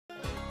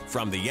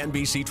From the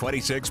NBC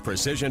 26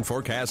 Precision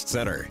Forecast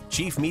Center,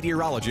 Chief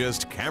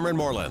Meteorologist Cameron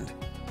Moreland.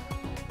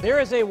 There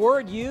is a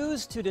word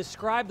used to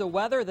describe the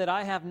weather that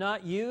I have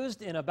not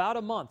used in about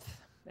a month,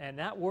 and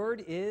that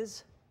word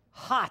is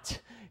hot.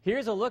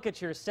 Here's a look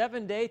at your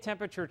 7-day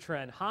temperature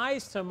trend.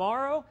 Highs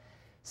tomorrow,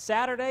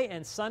 Saturday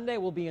and Sunday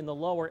will be in the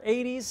lower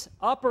 80s,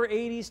 upper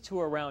 80s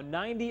to around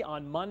 90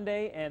 on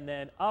Monday, and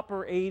then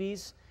upper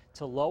 80s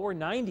to lower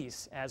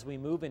 90s as we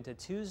move into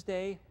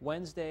Tuesday,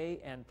 Wednesday,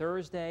 and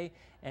Thursday,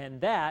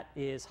 and that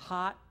is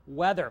hot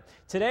weather.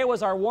 Today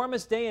was our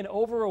warmest day in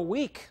over a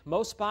week.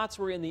 Most spots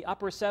were in the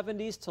upper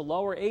 70s to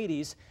lower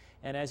 80s,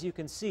 and as you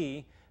can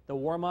see, the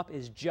warm-up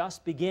is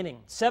just beginning.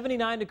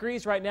 79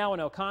 degrees right now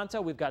in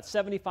Oconto. We've got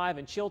 75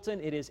 in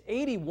Chilton. It is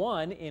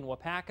 81 in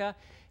Wapaka.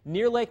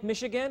 Near Lake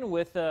Michigan,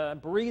 with a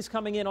breeze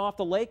coming in off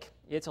the lake,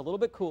 it's a little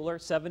bit cooler,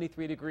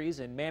 73 degrees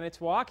in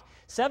Manitowoc.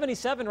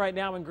 77 right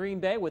now in Green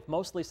Bay with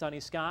mostly sunny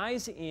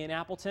skies. In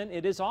Appleton,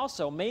 it is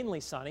also mainly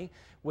sunny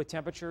with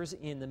temperatures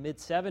in the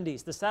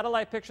mid-70s. The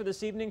satellite picture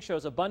this evening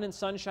shows abundant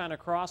sunshine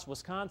across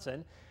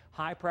Wisconsin.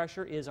 High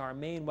pressure is our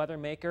main weather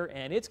maker,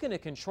 and it's going to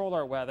control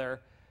our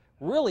weather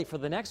really for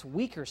the next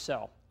week or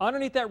so.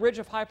 Underneath that ridge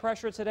of high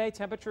pressure today,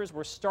 temperatures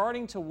were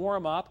starting to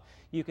warm up.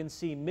 You can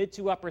see mid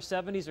to upper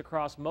 70s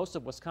across most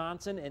of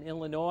Wisconsin and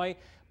Illinois,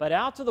 but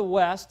out to the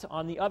west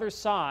on the other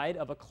side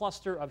of a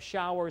cluster of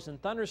showers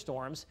and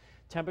thunderstorms,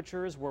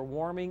 temperatures were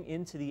warming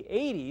into the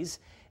 80s,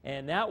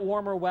 and that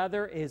warmer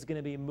weather is going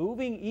to be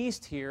moving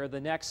east here the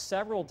next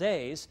several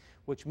days,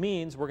 which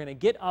means we're going to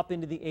get up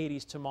into the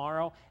 80s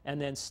tomorrow and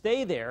then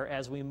stay there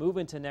as we move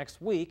into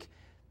next week.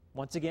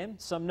 Once again,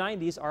 some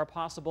 90s are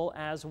possible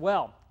as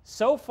well.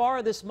 So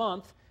far this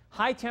month,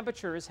 high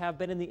temperatures have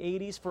been in the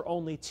 80s for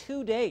only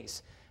 2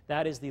 days.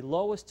 That is the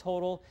lowest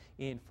total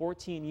in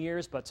 14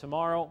 years, but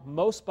tomorrow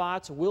most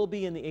spots will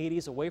be in the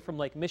 80s away from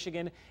Lake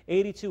Michigan.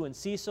 82 in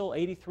Cecil,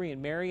 83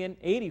 in Marion,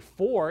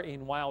 84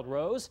 in Wild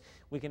Rose.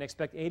 We can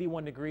expect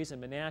 81 degrees in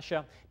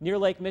Menasha. Near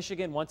Lake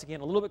Michigan, once again,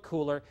 a little bit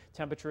cooler.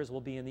 Temperatures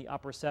will be in the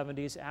upper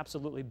 70s.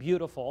 Absolutely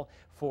beautiful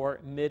for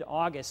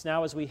mid-August.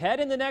 Now, as we head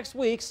into next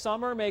week,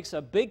 summer makes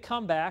a big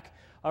comeback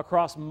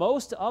across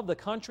most of the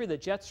country. The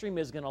jet stream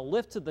is going to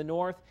lift to the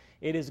north.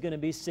 It is going to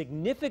be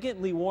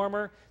significantly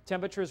warmer.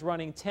 Temperatures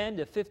running 10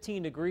 to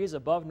 15 degrees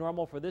above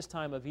normal for this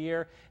time of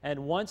year. And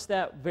once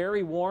that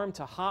very warm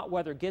to hot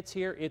weather gets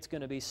here, it's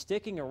going to be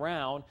sticking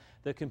around.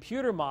 The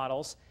computer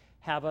models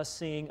have us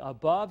seeing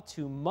above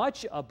to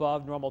much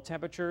above normal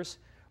temperatures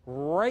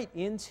right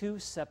into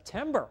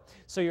September.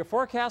 So your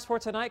forecast for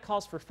tonight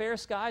calls for fair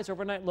skies.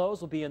 Overnight lows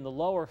will be in the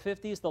lower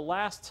 50s. The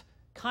last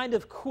kind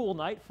of cool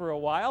night for a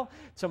while.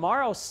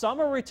 Tomorrow,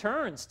 summer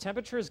returns.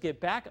 Temperatures get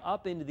back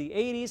up into the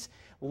 80s,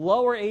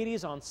 lower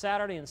 80s on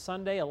Saturday and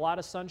Sunday. A lot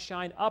of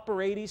sunshine, upper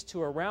 80s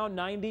to around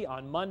 90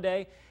 on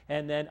Monday,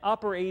 and then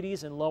upper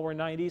 80s and lower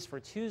 90s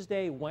for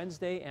Tuesday,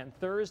 Wednesday, and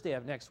Thursday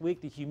of next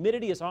week. The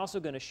humidity is also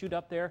going to shoot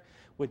up there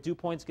with dew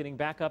points getting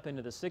back up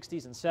into the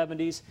 60s and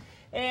 70s.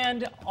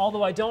 And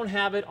although I don't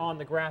have it on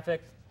the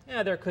graphic,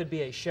 there could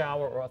be a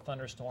shower or a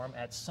thunderstorm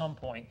at some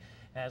point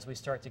as we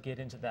start to get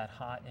into that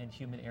hot and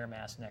humid air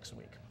mass next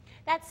week.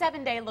 That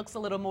 7-day looks a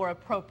little more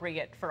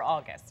appropriate for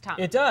August, Tom.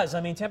 It does. I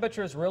mean,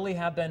 temperatures really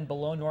have been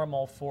below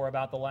normal for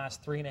about the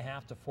last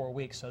 3.5 to 4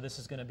 weeks, so this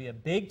is going to be a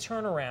big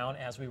turnaround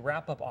as we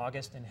wrap up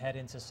August and head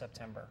into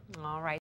September. All right.